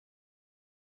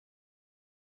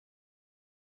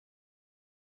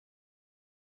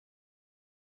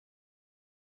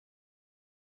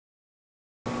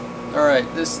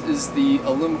Alright, this is the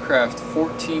Alumacraft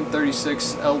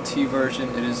 1436 LT version.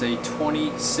 It is a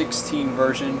 2016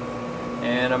 version,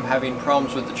 and I'm having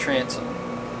problems with the transom.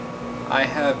 I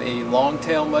have a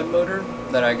longtail mud motor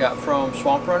that I got from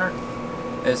Swamp Runner.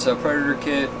 It's a Predator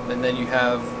kit, and then you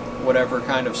have whatever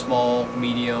kind of small,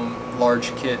 medium,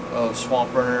 large kit of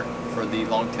Swamp Runner for the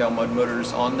longtail mud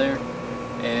motors on there.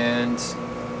 And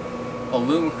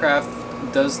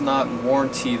Alumacraft does not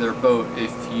warranty their boat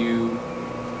if you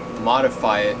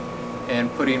modify it,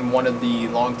 and putting one of the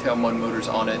longtail mud motors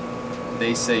on it,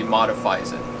 they say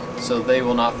modifies it. So they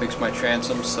will not fix my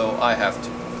transom, so I have to.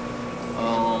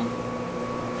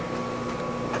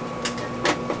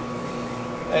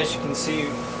 As you can see,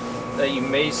 that you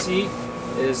may see,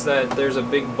 is that there's a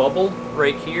big bubble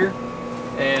right here,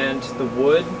 and the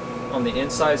wood on the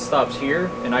inside stops here,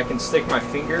 and I can stick my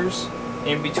fingers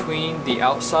in between the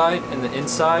outside and the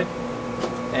inside,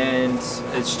 and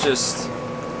it's just,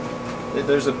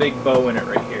 there's a big bow in it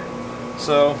right here.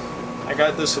 So I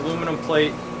got this aluminum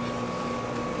plate.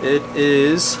 It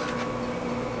is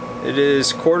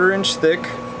 1/4 inch thick.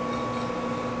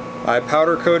 I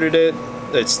powder coated it.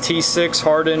 It's T6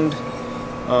 hardened.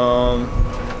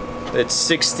 It's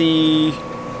 60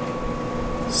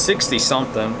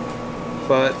 something,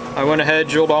 but I went ahead,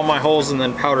 drilled all my holes, and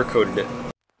then powder coated it.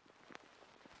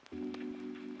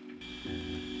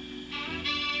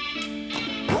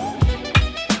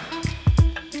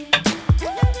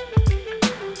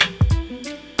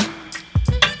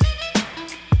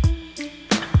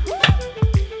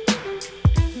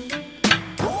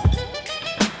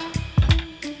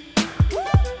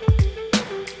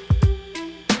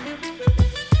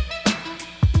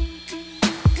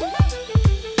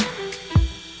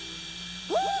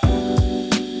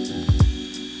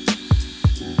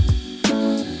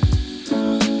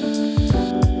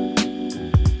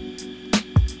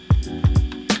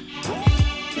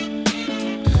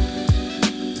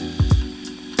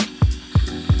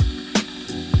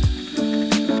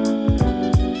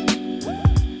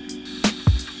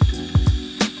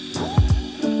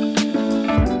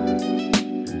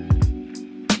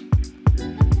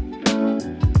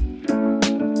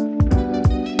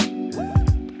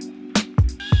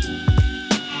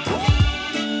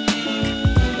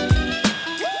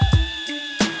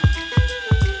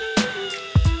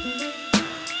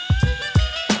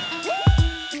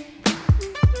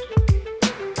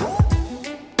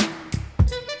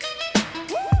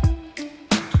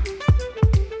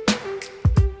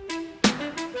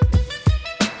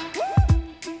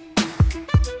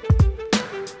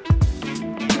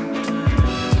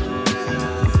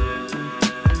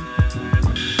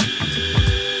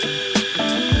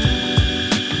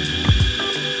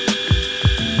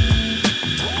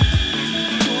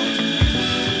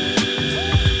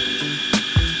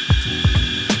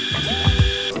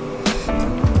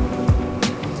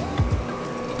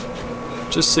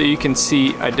 Just so you can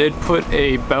see, I did put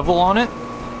a bevel on it,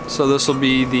 so this will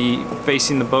be the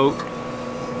facing the boat.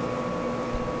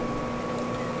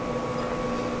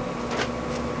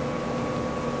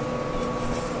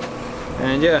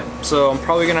 And yeah, so I'm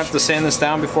probably gonna have to sand this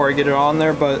down before I get it on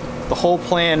there, but the whole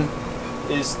plan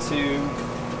is to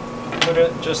put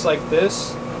it just like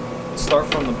this. Start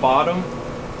from the bottom,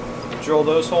 drill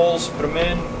those holes, put them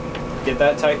in, get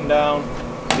that tightened down,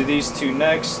 do these two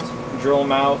next, drill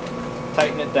them out,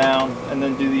 tighten it down, and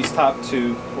then do these top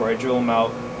two where I drill them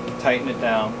out, tighten it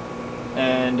down.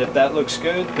 And if that looks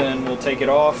good, then we'll take it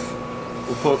off.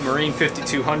 We'll put Marine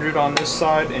 5200 on this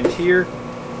side and here,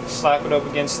 slap it up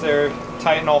against there,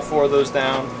 tighten all four of those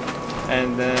down,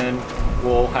 and then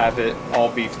we'll have it all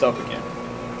beefed up again.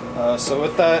 So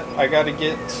with that, I got to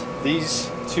get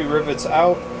these two rivets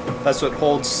out. That's what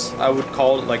holds, I would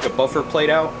call it like a buffer plate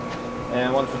out.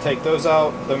 And once we take those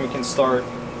out, then we can start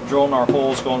drilling our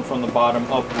holes going from the bottom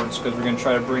upwards, because we're going to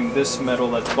try to bring this metal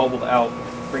that's bubbled out,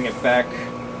 bring it back,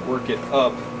 work it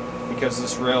up, because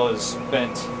this rail is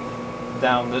bent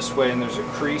down this way and there's a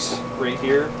crease right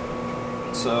here.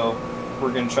 So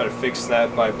we're going to try to fix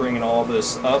that by bringing all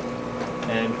this up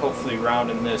and hopefully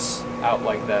rounding this out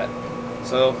like that.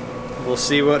 So we'll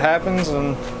see what happens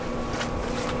and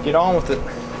get on with it.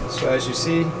 So as you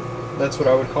see, that's what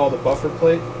I would call the buffer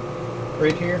plate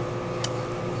right here.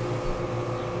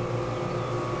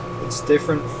 It's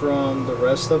different from the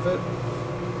rest of it.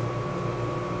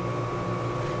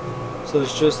 So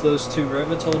it's just those two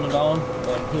rivets holding it on,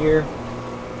 one here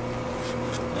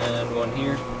and one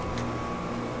here.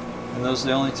 And those are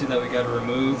the only two that we got to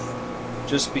remove,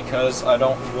 just because I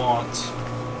don't want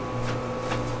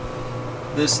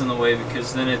this in the way,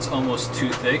 because then it's almost too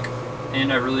thick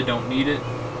and I really don't need it.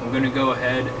 I'm going to go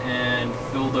ahead and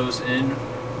fill those in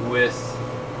with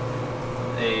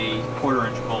a 1/4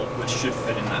 inch bolt, which should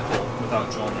fit in that hole without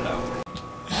drilling it out.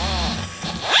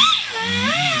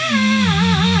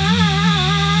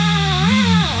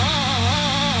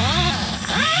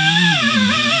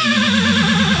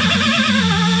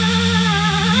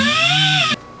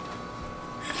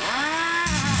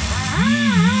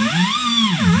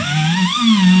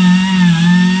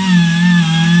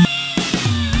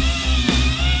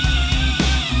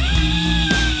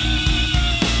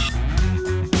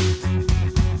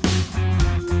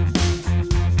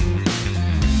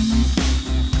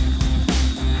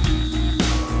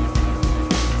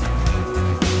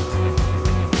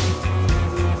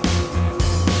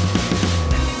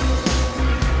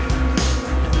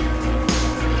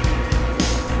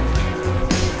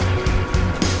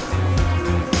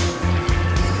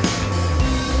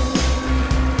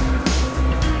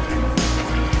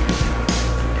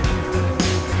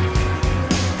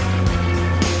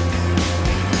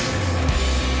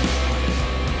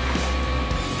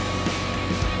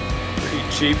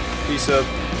 Cheap piece of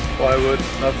plywood,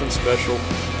 nothing special.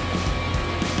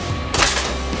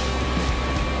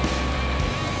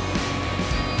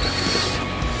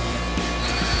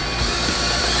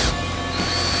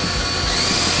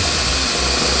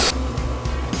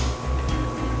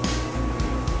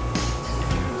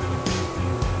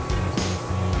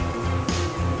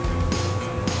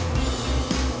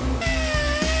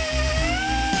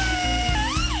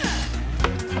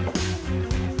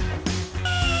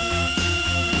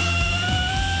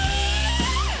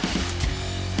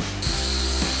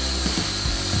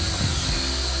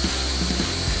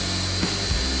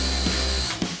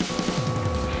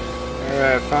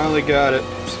 Alright, finally got it.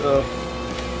 So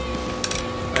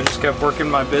I just kept working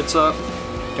my bits up.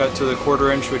 Got to the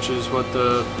 1/4 inch, which is what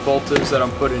the bolt is that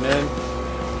I'm putting in.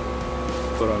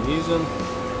 What I'm using.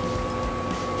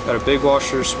 Got a big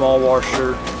washer, small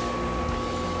washer,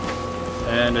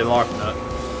 and a lock nut.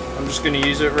 I'm just going to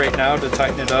use it right now to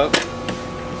tighten it up.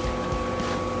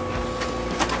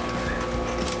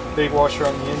 Big washer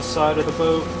on the inside of the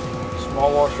boat,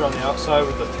 small washer on the outside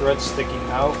with the thread sticking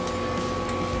out.